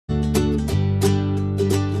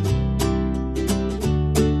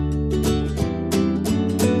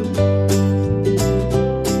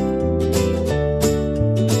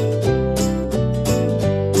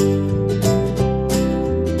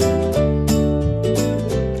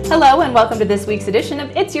Hello and welcome to this week's edition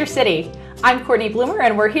of It's Your City. I'm Courtney Bloomer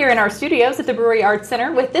and we're here in our studios at the Brewery Arts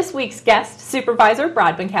Center with this week's guest, Supervisor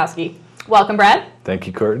Brad Bonkowski. Welcome, Brad. Thank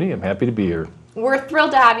you, Courtney. I'm happy to be here. We're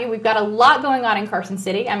thrilled to have you. We've got a lot going on in Carson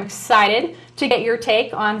City. I'm excited to get your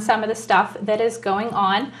take on some of the stuff that is going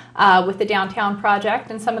on with the downtown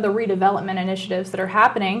project and some of the redevelopment initiatives that are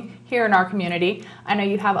happening here in our community. I know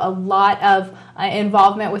you have a lot of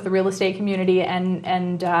involvement with the real estate community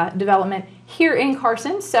and development here in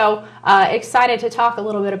Carson, so excited to talk a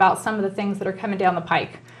little bit about some of the things that are coming down the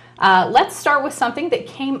pike. Let's start with something that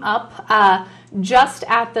came up just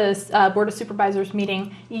at the Board of Supervisors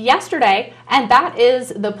meeting yesterday, and that is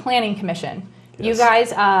the Planning Commission. Yes. You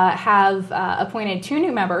guys have appointed 2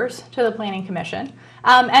 new members to the Planning Commission,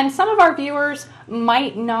 and some of our viewers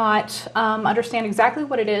might not understand exactly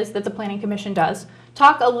what it is that the Planning Commission does.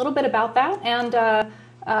 Talk a little bit about that and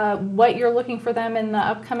what you're looking for them in the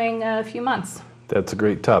upcoming few months. That's a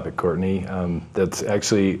great topic, Courtney. That's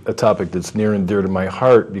actually a topic that's near and dear to my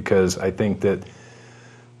heart because I think that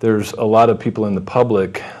there's a lot of people in the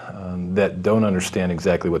public that don't understand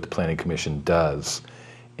exactly what the Planning Commission does.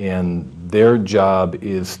 And their job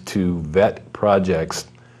is to vet projects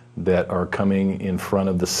that are coming in front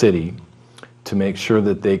of the city to make sure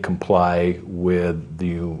that they comply with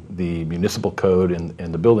the municipal code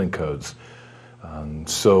and the building codes.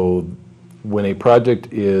 So when a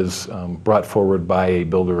project is brought forward by a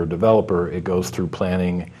builder or developer, it goes through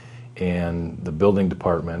planning and the building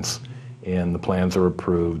departments, and the plans are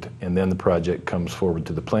approved, and then the project comes forward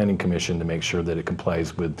to the Planning Commission to make sure that it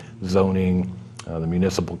complies with zoning, the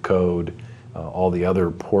municipal code, all the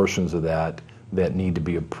other portions of that need to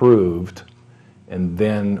be approved. And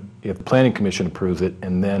then if the Planning Commission approves it,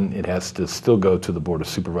 and then it has to still go to the Board of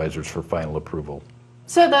Supervisors for final approval.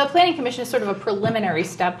 So the Planning Commission is sort of a preliminary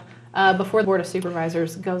step before the Board of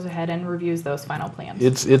Supervisors goes ahead and reviews those final plans.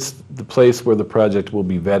 It's the place where the project will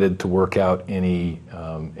be vetted to work out any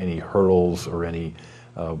hurdles or any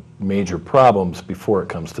major problems before it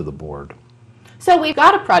comes to the board. So we've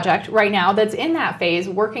got a project right now that's in that phase,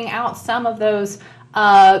 working out some of those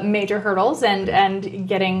major hurdles and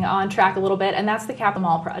getting on track a little bit, and that's the Capitol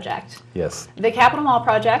Mall project. Yes. The Capitol Mall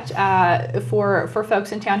project, for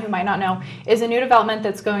folks in town who might not know, is a new development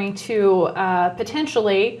that's going to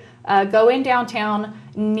potentially go in downtown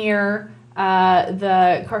near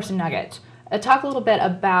the Carson Nugget. Talk a little bit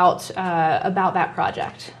about that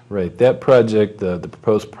project. Right. That project, the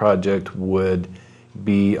proposed project, would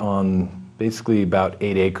be on basically about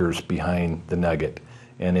 8 acres behind the Nugget.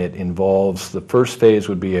 And it involves, the first phase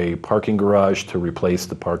would be a parking garage to replace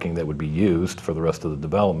the parking that would be used for the rest of the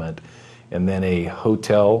development, and then a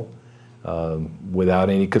hotel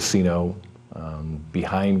without any casino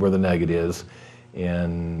behind where the Nugget is,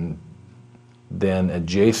 and then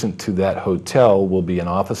adjacent to that hotel will be an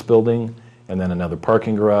office building, and then another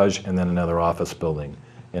parking garage, and then another office building.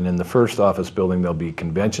 And in the first office building there'll be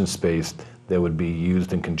convention space that would be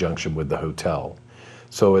used in conjunction with the hotel.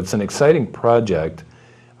 So it's an exciting project.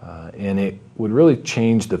 And it would really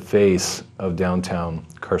change the face of downtown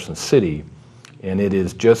Carson City, and it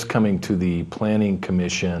is just coming to the Planning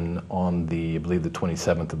Commission on I believe the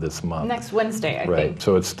 27th of this month. Next Wednesday, I think. Right,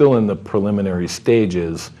 so it's still in the preliminary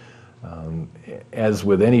stages. As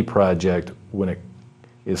with any project, when it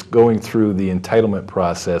is going through the entitlement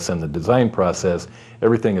process and the design process,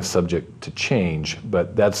 everything is subject to change,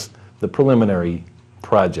 but that's the preliminary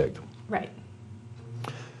project. Right.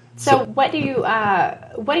 So what do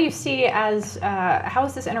you see as, how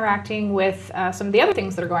is this interacting with some of the other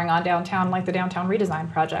things that are going on downtown, like the downtown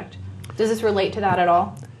redesign project? Does this relate to that at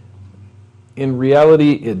all? In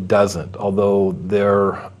reality, it doesn't, although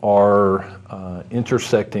there are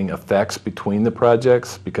intersecting effects between the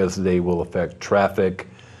projects because they will affect traffic,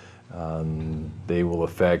 they will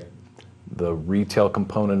affect the retail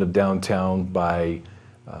component of downtown by,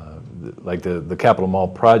 like the Capitol Mall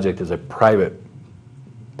project is a private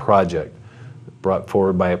project brought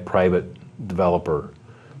forward by a private developer.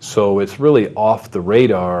 So it's really off the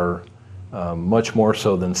radar, much more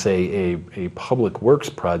so than, say, a public works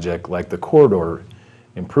project like the corridor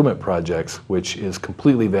improvement projects, which is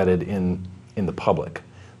completely vetted in the public.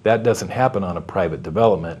 That doesn't happen on a private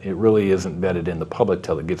development. It really isn't vetted in the public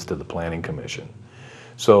till it gets to the Planning Commission.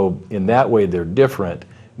 So in that way they're different,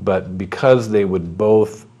 but because they would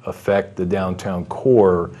both affect the downtown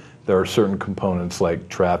core, there are certain components like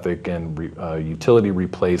traffic and utility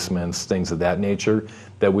replacements, things of that nature,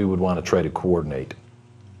 that we would want to try to coordinate.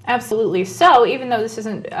 Absolutely. So even though this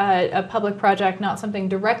isn't a public project, not something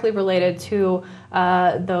directly related to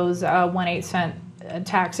those 1/8 cent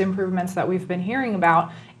tax improvements that we've been hearing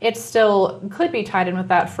about, it still could be tied in with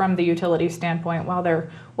that from the utility standpoint while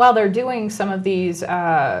they're doing some of these,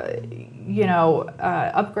 upgrading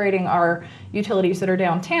our utilities that are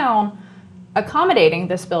downtown, accommodating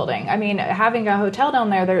this building. I mean, having a hotel down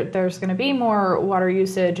there's going to be more water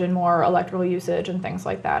usage and more electrical usage and things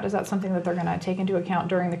like that. Is that something that they're going to take into account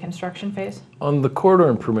during the construction phase? On the corridor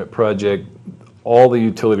improvement project, all the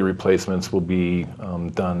utility replacements will be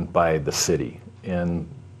done by the city. And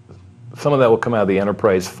some of that will come out of the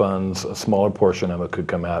enterprise funds. A smaller portion of it could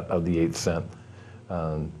come out of the 8-cent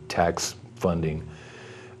tax funding.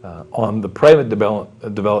 On the private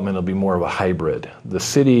development, it'll be more of a hybrid. The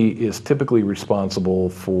city is typically responsible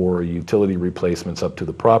for utility replacements up to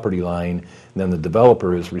the property line, and then the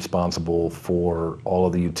developer is responsible for all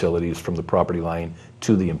of the utilities from the property line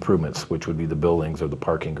to the improvements, which would be the buildings or the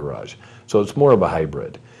parking garage. So it's more of a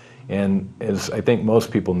hybrid. And as I think most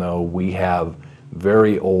people know, we have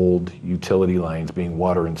very old utility lines, being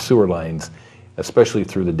water and sewer lines, especially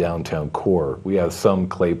through the downtown core. We have some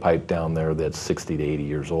clay pipe down there that's 60 to 80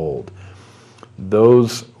 years old.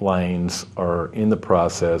 Those lines are in the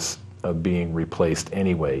process of being replaced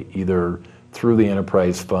anyway, either through the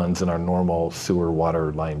enterprise funds in our normal sewer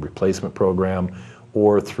water line replacement program,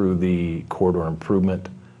 or through the corridor improvement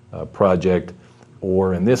project,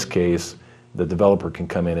 or in this case, the developer can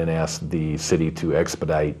come in and ask the city to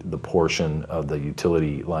expedite the portion of the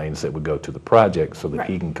utility lines that would go to the project so that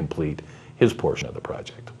he can complete his portion of the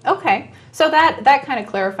project. Okay, so that kind of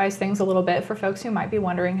clarifies things a little bit for folks who might be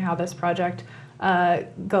wondering how this project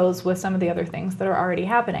goes with some of the other things that are already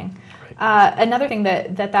happening. Right. Another thing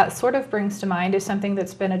that sort of brings to mind is something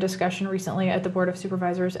that's been a discussion recently at the Board of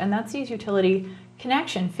Supervisors, and that's these utility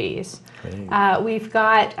connection fees. Right. We've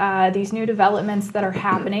got these new developments that are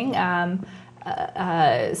happening.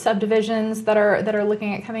 Subdivisions that are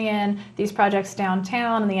looking at coming in, these projects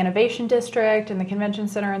downtown in the Innovation District and the Convention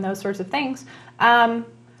Center and those sorts of things.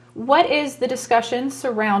 What is the discussion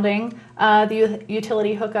surrounding the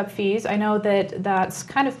utility hookup fees? I know that's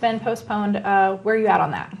kind of been postponed. Where are you at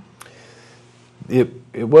on that?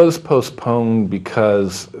 It was postponed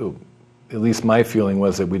because, at least my feeling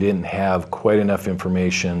was that we didn't have quite enough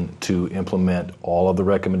information to implement all of the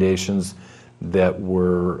recommendations that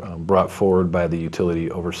were brought forward by the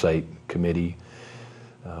Utility Oversight Committee.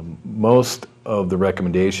 Most of the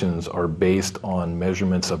recommendations are based on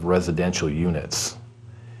measurements of residential units.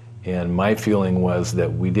 And my feeling was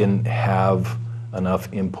that we didn't have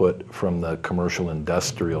enough input from the commercial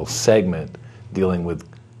industrial segment dealing with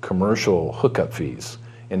commercial hookup fees.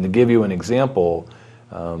 And to give you an example,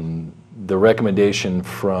 the recommendation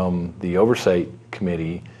from the Oversight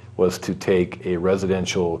Committee was to take a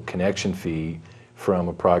residential connection fee from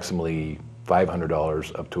approximately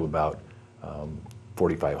 $500 up to about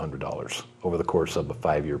 $4,500 over the course of a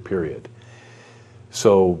 5-year period.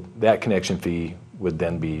 So that connection fee would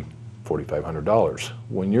then be $4,500.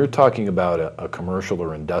 When you're talking about a commercial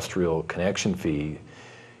or industrial connection fee,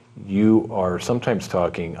 you are sometimes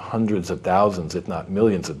talking hundreds of thousands, if not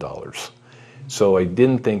millions of dollars. So I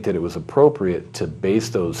didn't think that it was appropriate to base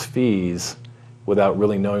those fees without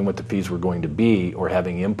really knowing what the fees were going to be or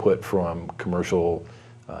having input from commercial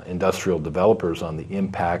industrial developers on the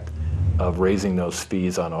impact of raising those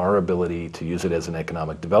fees on our ability to use it as an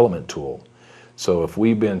economic development tool. So if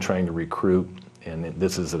we've been trying to recruit, and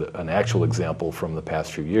this is an actual example from the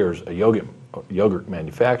past few years, a yogurt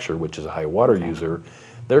manufacturer, which is a high water user,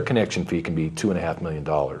 their connection fee can be $2.5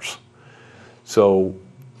 million. So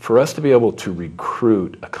for us to be able to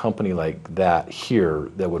recruit a company like that here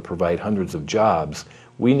that would provide hundreds of jobs,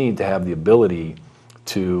 we need to have the ability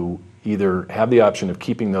to either have the option of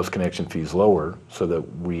keeping those connection fees lower so that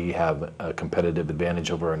we have a competitive advantage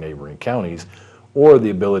over our neighboring counties, or the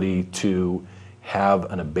ability to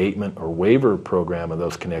have an abatement or waiver program of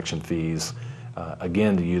those connection fees,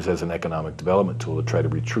 again, to use as an economic development tool to try to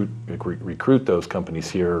recruit those companies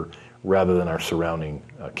here rather than our surrounding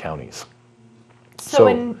counties.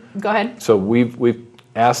 Go ahead. So we've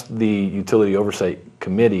asked the Utility Oversight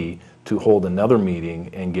Committee to hold another meeting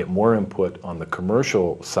and get more input on the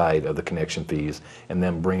commercial side of the connection fees and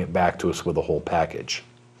then bring it back to us with a whole package.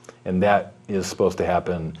 And that is supposed to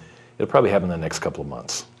happen, it'll probably happen in the next couple of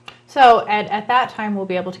months. So at that time, we'll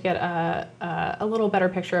be able to get a little better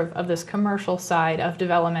picture of this commercial side of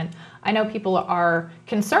development. I know people are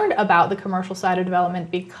concerned about the commercial side of development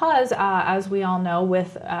because, as we all know,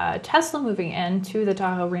 with Tesla moving into the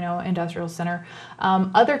Tahoe Reno Industrial Center,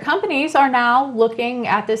 other companies are now looking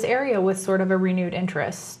at this area with sort of a renewed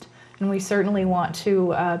interest. And we certainly want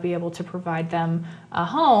to be able to provide them a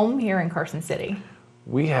home here in Carson City.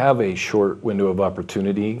 We have a short window of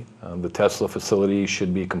opportunity. The Tesla facility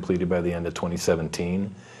should be completed by the end of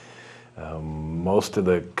 2017. Most of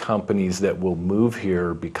the companies that will move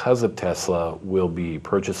here because of Tesla will be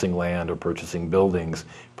purchasing land or purchasing buildings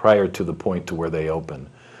prior to the point to where they open.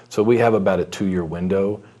 So we have about a 2-year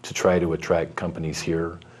window to try to attract companies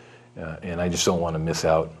here, and I just don't want to miss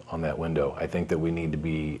out on that window. I think that we need to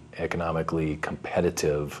be economically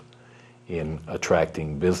competitive in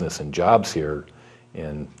attracting business and jobs here,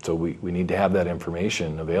 and so we need to have that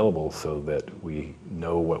information available so that we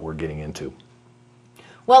know what we're getting into.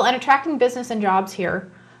 Well, and attracting business and jobs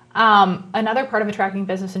here, another part of attracting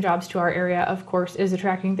business and jobs to our area, of course, is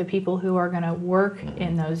attracting the people who are going to work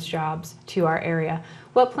in those jobs to our area.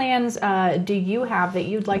 What plans do you have that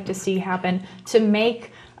you'd like to see happen to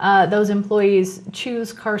make those employees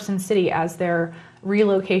choose Carson City as their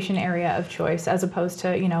relocation area of choice, as opposed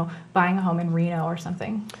to, you know, buying a home in Reno or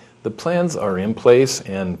something? The plans are in place,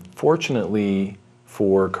 and fortunately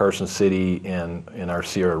for Carson City and in our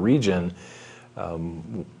Sierra region,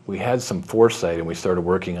 we had some foresight, and we started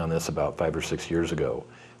working on this about 5 or 6 years ago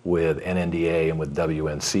with NNDA and with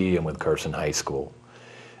WNC and with Carson High School.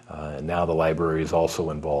 And now the library is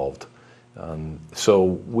also involved. So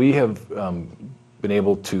we have been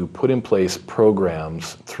able to put in place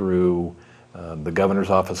programs through the Governor's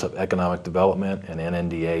Office of Economic Development and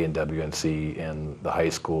NNDA and WNC and the high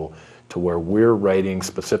school, to where we're writing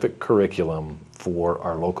specific curriculum for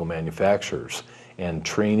our local manufacturers and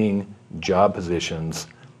training job positions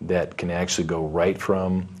that can actually go right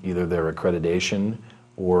from either their accreditation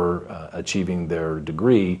or achieving their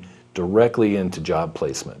degree directly into job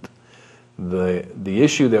placement. The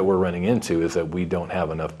issue that we're running into is that we don't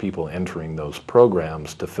have enough people entering those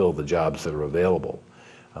programs to fill the jobs that are available.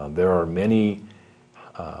 There are many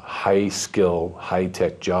high-skill,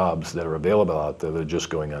 high-tech jobs that are available out there that are just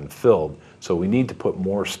going unfilled. So we need to put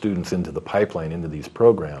more students into the pipeline, into these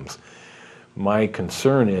programs. My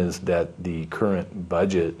concern is that the current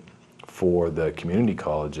budget for the community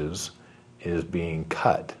colleges is being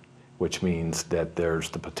cut, which means that there's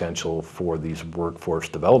the potential for these workforce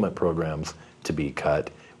development programs to be cut,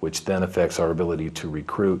 which then affects our ability to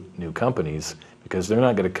recruit new companies, because they're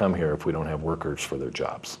not going to come here if we don't have workers for their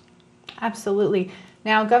jobs. Absolutely.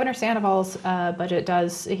 Now, Governor Sandoval's budget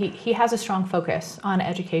he has a strong focus on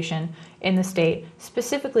education in the state,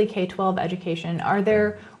 specifically K-12 education. Are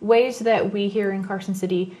there ways that we here in Carson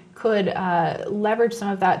City could leverage some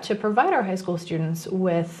of that to provide our high school students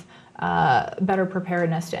with better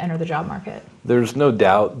preparedness to enter the job market? There's no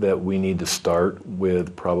doubt that we need to start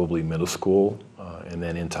with probably middle school and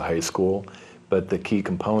then into high school, but the key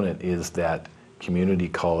component is that community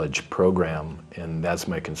college program, and that's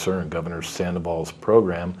my concern. Governor Sandoval's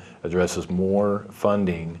program addresses more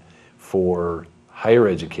funding for higher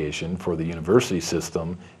education, for the university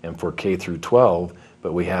system, and for K through 12,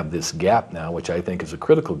 but we have this gap now, which I think is a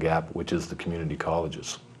critical gap, which is the community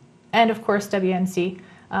colleges. And of course, WNC,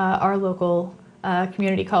 our local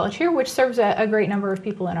community college here, which serves a great number of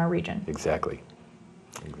people in our region. Exactly.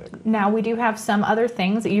 Now, we do have some other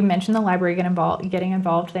things that you mentioned, the library getting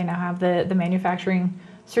involved. They now have the manufacturing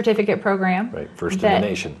certificate program. Right, first in the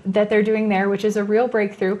nation. That they're doing there, which is a real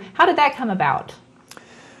breakthrough. How did that come about?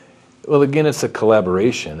 Well, again, it's a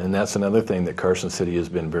collaboration, and that's another thing that Carson City has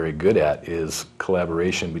been very good at, is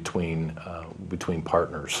collaboration between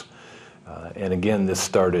partners. And again, this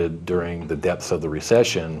started during the depths of the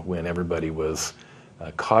recession, when everybody was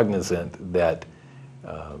cognizant that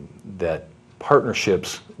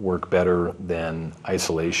partnerships work better than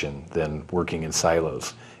isolation, than working in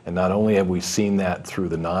silos. And not only have we seen that through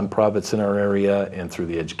the nonprofits in our area and through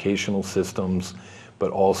the educational systems,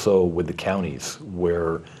 but also with the counties,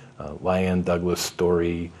 where Lyon, Douglas,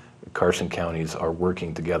 Story, Carson counties are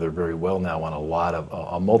working together very well now on a lot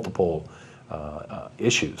of multiple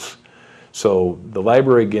issues. So the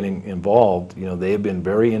library getting involved, you know, they have been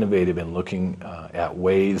very innovative in looking at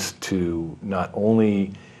ways to not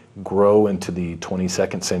only grow into the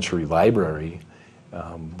 22nd century library,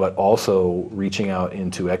 but also reaching out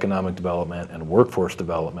into economic development and workforce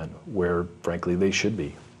development, where frankly they should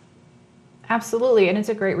be. Absolutely, and it's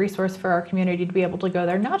a great resource for our community to be able to go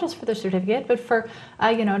there, not just for the certificate, but for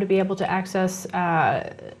to be able to access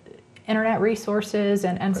internet resources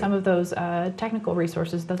and right. Some of those technical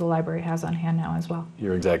resources that the library has on hand now as well.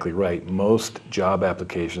 You're exactly right. Most job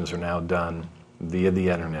applications are now done via the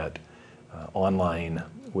internet, online,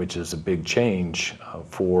 which is a big change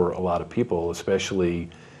for a lot of people, especially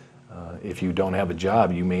if you don't have a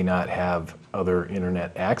job. You may not have other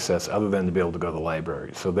internet access other than to be able to go to the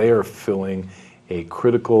library. So they are filling a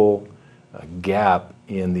critical gap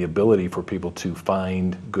in the ability for people to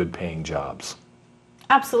find good paying jobs.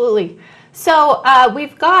 Absolutely. So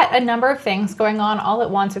we've got a number of things going on all at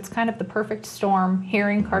once. It's kind of the perfect storm here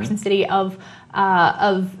in Carson City of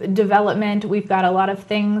development. We've got a lot of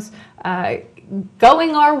things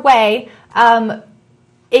going our way.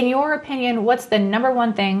 In your opinion, what's the number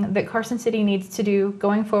one thing that Carson City needs to do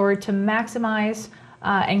going forward to maximize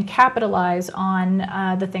and capitalize on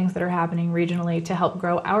the things that are happening regionally to help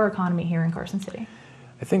grow our economy here in Carson City?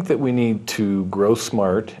 I think that we need to grow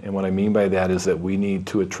smart, and what I mean by that is that we need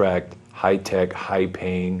to attract high-tech,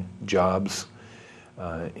 high-paying jobs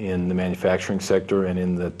in the manufacturing sector and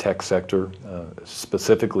in the tech sector,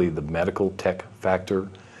 specifically the medical tech factor.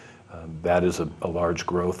 That is a large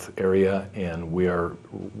growth area, and we are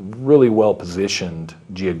really well positioned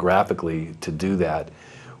geographically to do that.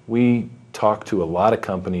 We talk to a lot of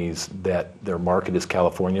companies that their market is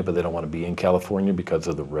California, but they don't want to be in California because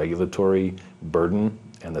of the regulatory burden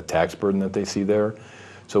and the tax burden that they see there.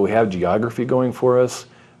 So we have geography going for us.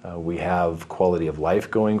 We have quality of life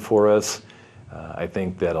going for us. I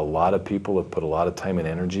think that a lot of people have put a lot of time and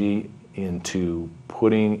energy into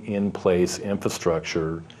putting in place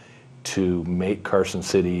infrastructure to make Carson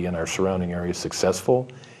City and our surrounding areas successful.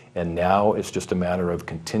 And now it's just a matter of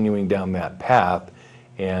continuing down that path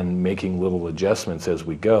and making little adjustments as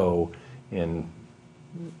we go, and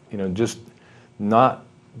just not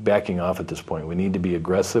backing off at this point. We need to be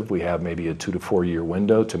aggressive. We have maybe a 2 to 4 year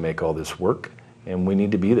window to make all this work, and we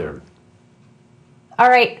need to be there. All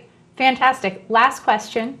right, fantastic. Last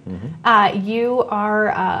question. You are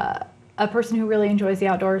a person who really enjoys the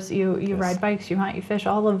outdoors. You Yes. ride bikes, you hunt, you fish,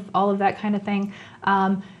 all of that kind of thing.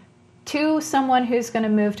 To someone who's going to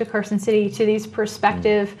move to Carson City, to these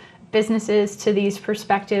prospective businesses, to these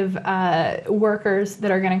prospective workers that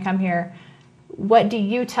are going to come here, what do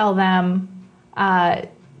you tell them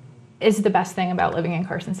is the best thing about living in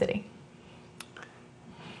Carson City?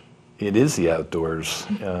 It is the outdoors.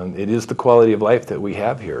 It is the quality of life that we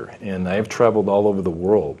have here. And I've traveled all over the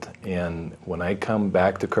world. And when I come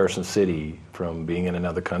back to Carson City from being in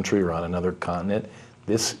another country or on another continent,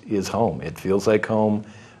 this is home. It feels like home.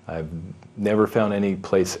 I've never found any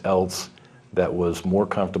place else that was more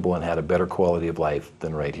comfortable and had a better quality of life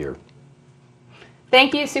than right here.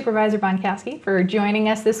 Thank you, Supervisor Bonkowski, for joining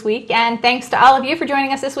us this week. And thanks to all of you for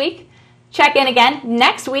joining us this week. Check in again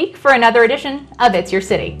next week for another edition of It's Your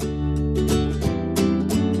City.